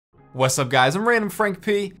What's up guys, I'm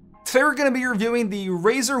randomfrankp. Today we're going to be reviewing the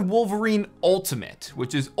Razer Wolverine Ultimate,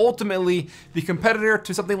 which is ultimately the competitor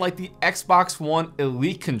to something like the Xbox One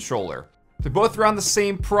Elite controller. They're both around the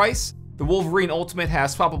same price. The Wolverine Ultimate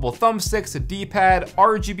has swappable thumbsticks, a D-pad,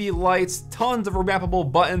 RGB lights, tons of remappable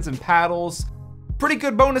buttons and paddles. Pretty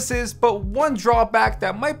good bonuses, but one drawback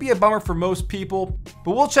that might be a bummer for most people,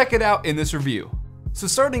 but we'll check it out in this review. So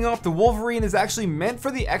starting off, the Wolverine is actually meant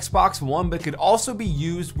for the Xbox One, but could also be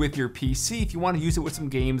used with your PC if you want to use it with some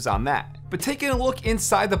games on that. But taking a look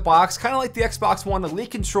inside the box, kind of like the Xbox One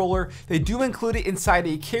Elite controller, they do include it inside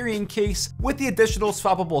a carrying case with the additional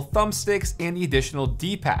swappable thumbsticks and the additional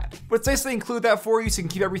D-pad. But it's nice to include that for you so you can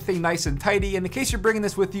keep everything nice and tidy, and in case you're bringing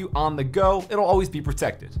this with you on the go, it'll always be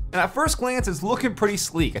protected. And at first glance, it's looking pretty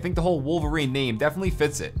sleek. I think the whole Wolverine name definitely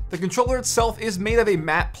fits it. The controller itself is made of a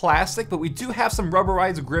matte plastic, but we do have some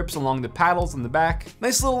rubberized grips along the paddles in the back.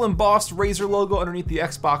 Nice little embossed Razer logo underneath the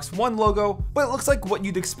Xbox One logo, but it looks like what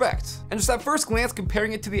you'd expect. And just at first glance,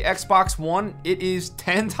 comparing it to the Xbox One, it is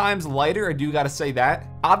 10 times lighter, I do gotta say that.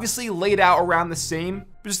 Obviously laid out around the same,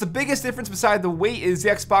 but just the biggest difference beside the weight is the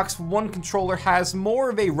Xbox One controller has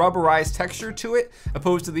more of a rubberized texture to it,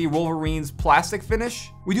 opposed to the Wolverine's plastic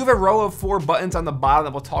finish. We do have a row of 4 buttons on the bottom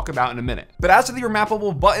that we'll talk about in a minute. But as for the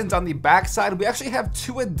remappable buttons on the back side, we actually have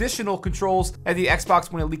 2 additional controls that the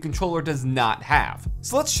Xbox One Elite controller does not have.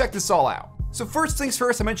 So let's check this all out. So first things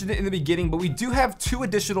first, I mentioned it in the beginning, but we do have 2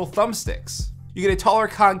 additional thumbsticks. You get a taller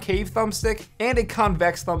concave thumbstick and a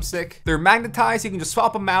convex thumbstick. They're magnetized, you can just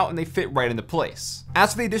swap them out and they fit right into place.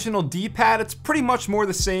 As for the additional D-pad, it's pretty much more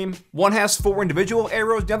the same. One has 4 individual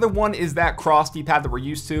arrows, the other one is that cross D-pad that we're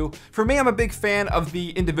used to. For me, I'm a big fan of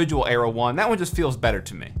the individual arrow one. That one just feels better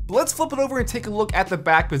to me. But let's flip it over and take a look at the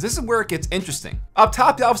back, because this is where it gets interesting. Up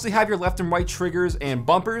top, you obviously have your left and right triggers and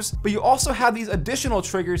bumpers, but you also have these additional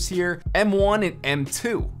triggers here, M1 and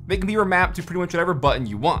M2. They can be remapped to pretty much whatever button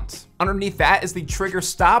you want. Underneath that is the trigger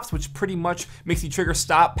stops, which pretty much makes the trigger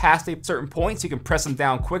stop past a certain point so you can press them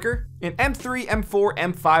down quicker. And M3, M4,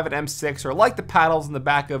 M5, and M6 are like the paddles in the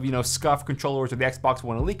back of, SCUF controllers or the Xbox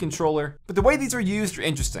One Elite controller. But the way these are used are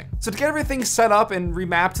interesting. So to get everything set up and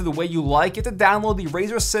remapped to the way you like, you have to download the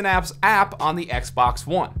Razer Synapse app on the Xbox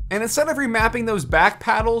One. And instead of remapping those back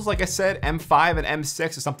paddles, like I said, M5 and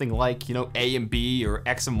M6 is something like, A and B or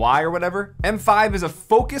X and Y or whatever. M5 is a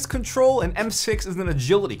focus control and M6 is an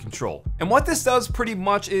agility control. And what this does pretty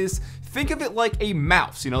much is, think of it like a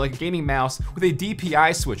mouse, like a gaming mouse with a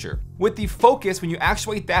DPI switcher. With the focus, when you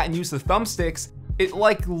actuate that and use the thumbsticks, it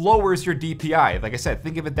lowers your DPI. Like I said,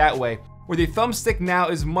 think of it that way, where the thumbstick now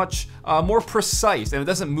is much more precise and it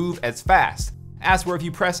doesn't move as fast. As where if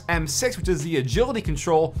you press M6, which is the agility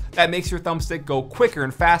control, that makes your thumbstick go quicker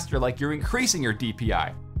and faster, like you're increasing your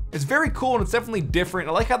DPI. It's very cool and it's definitely different.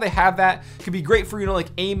 I like how they have that. It could be great for,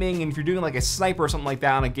 aiming, and if you're doing like a sniper or something like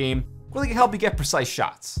that on a game, really can help you get precise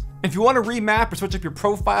shots. If you want to remap or switch up your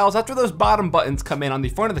profiles, that's where those bottom buttons come in on the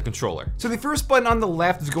front of the controller. So the first button on the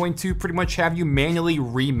left is going to pretty much have you manually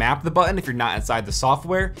remap the button if you're not inside the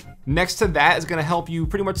software. Next to that is going to help you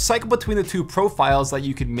pretty much cycle between the 2 profiles that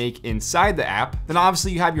you can make inside the app. Then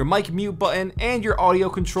obviously you have your mic mute button and your audio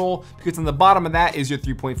control, because on the bottom of that is your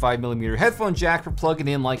 3.5mm headphone jack for plugging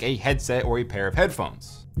in like a headset or a pair of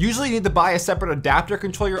headphones. Usually you need to buy a separate adapter to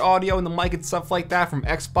control your audio and the mic and stuff like that from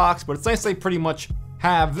Xbox, but it's nice they pretty much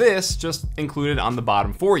have this just included on the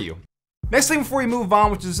bottom for you. Next thing before we move on,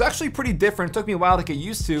 which is actually pretty different, it took me a while to get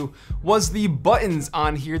used to, was the buttons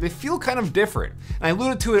on here. They feel kind of different. And I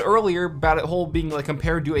alluded to it earlier about it whole being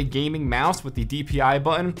compared to a gaming mouse with the DPI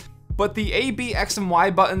button. But the A, B, X, and Y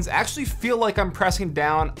buttons actually feel like I'm pressing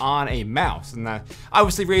down on a mouse. And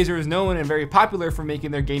obviously Razer is known and very popular for making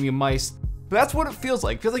their gaming mice, but that's what it feels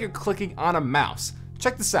like. It feels like you're clicking on a mouse.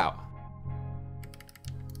 Check this out.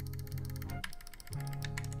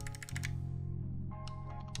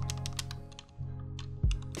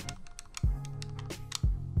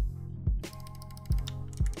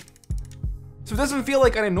 So it doesn't feel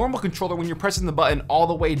like on a normal controller when you're pressing the button all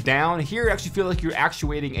the way down. Here you actually feel like you're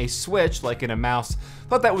actuating a switch like in a mouse.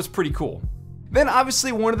 Thought that was pretty cool. Then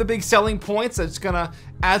obviously one of the big selling points that's gonna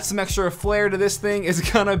add some extra flair to this thing is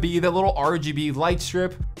gonna be the little RGB light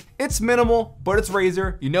strip. It's minimal, but it's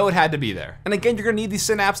Razer, it had to be there. And again, you're gonna need the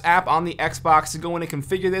Synapse app on the Xbox to go in and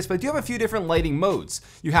configure this, but you have a few different lighting modes.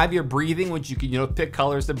 You have your breathing, which you can, pick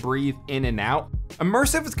colors to breathe in and out.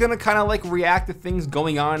 Immersive is gonna kind of react to things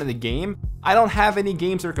going on in the game. I don't have any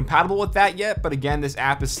games that are compatible with that yet, but again, this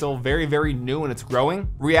app is still very, very new and it's growing.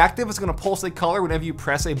 Reactive is gonna pulse a color whenever you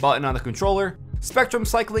press a button on the controller. Spectrum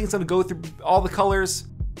cycling is gonna go through all the colors.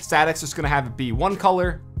 Static's just gonna have it be one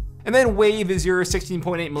color. And then wave is your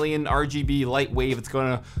 16.8 million RGB light wave. It's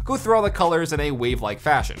gonna go through all the colors in a wave-like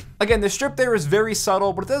fashion. Again, the strip there is very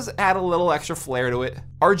subtle, but it does add a little extra flair to it.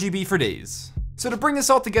 RGB for days. So to bring this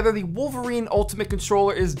all together, the Wolverine Ultimate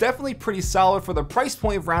controller is definitely pretty solid for the price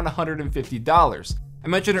point of around $150. I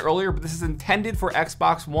mentioned it earlier, but this is intended for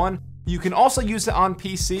Xbox One. You can also use it on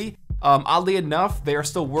PC. Oddly enough, they are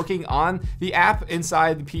still working on the app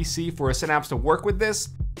inside the PC for Synapse to work with this.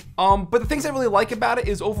 But the things I really like about it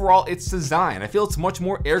is overall its design. I feel it's much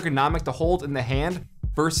more ergonomic to hold in the hand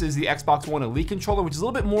versus the Xbox One Elite controller, which is a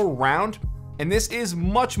little bit more round. And this is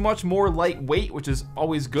much more lightweight, which is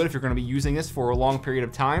always good if you're going to be using this for a long period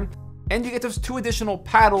of time. And you get those 2 additional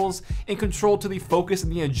paddles and control to the focus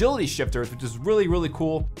and the agility shifters, which is really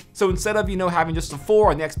cool. So instead of, having just the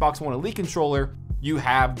 4 on the Xbox One Elite controller, you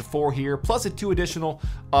have the 4 here, plus the 2 additional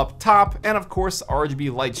up top, and of course,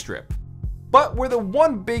 RGB light strip. But where the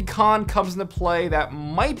one big con comes into play that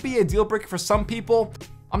might be a deal breaker for some people,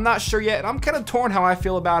 I'm not sure yet, and I'm kind of torn how I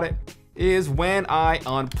feel about it, is when I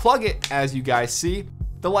unplug it, as you guys see,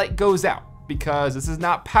 the light goes out because this is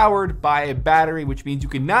not powered by a battery, which means you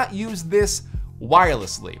cannot use this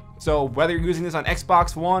wirelessly. So whether you're using this on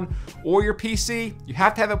Xbox One or your PC, you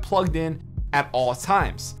have to have it plugged in at all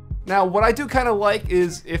times. Now, what I do kind of like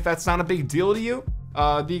is, if that's not a big deal to you,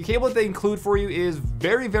 the cable that they include for you is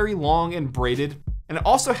very long and braided, and it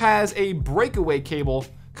also has a breakaway cable,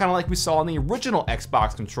 kind of like we saw in the original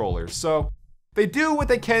Xbox controllers. So they do what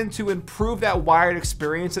they can to improve that wired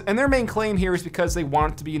experience, and their main claim here is because they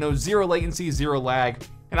want it to be, zero latency, zero lag,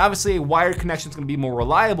 and obviously a wired connection is going to be more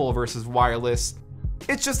reliable versus wireless.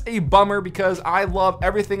 It's just a bummer because I love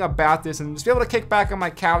everything about this, and just be able to kick back on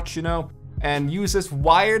my couch, and use this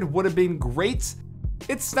wired would have been great.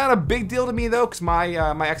 It's not a big deal to me though, because my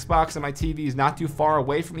Xbox and my TV is not too far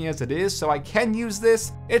away from me as it is, so I can use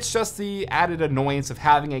this. It's just the added annoyance of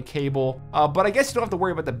having a cable, but I guess you don't have to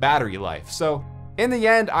worry about the battery life. So in the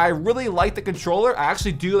end, I really like the controller. I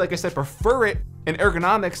actually do, like I said, prefer it in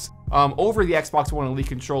ergonomics over the Xbox One Elite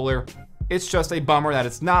controller. It's just a bummer that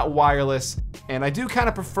it's not wireless, and I do kind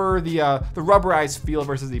of prefer the rubberized feel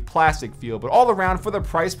versus the plastic feel, but all around for the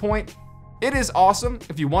price point, it is awesome.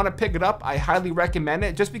 If you want to pick it up, I highly recommend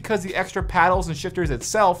it, just because the extra paddles and shifters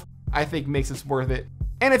itself, I think, makes it worth it.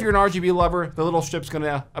 And if you're an RGB lover, the little strip's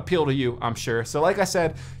gonna appeal to you, I'm sure. So like I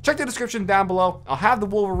said, check the description down below. I'll have the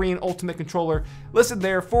Wolverine Ultimate controller listed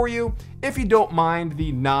there for you if you don't mind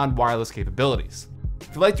the non-wireless capabilities.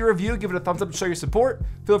 If you liked the review, give it a thumbs up to show your support.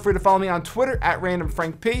 Feel free to follow me on Twitter at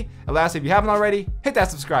randomfrankp. And lastly, if you haven't already, hit that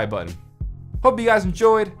subscribe button. Hope you guys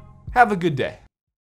enjoyed. Have a good day.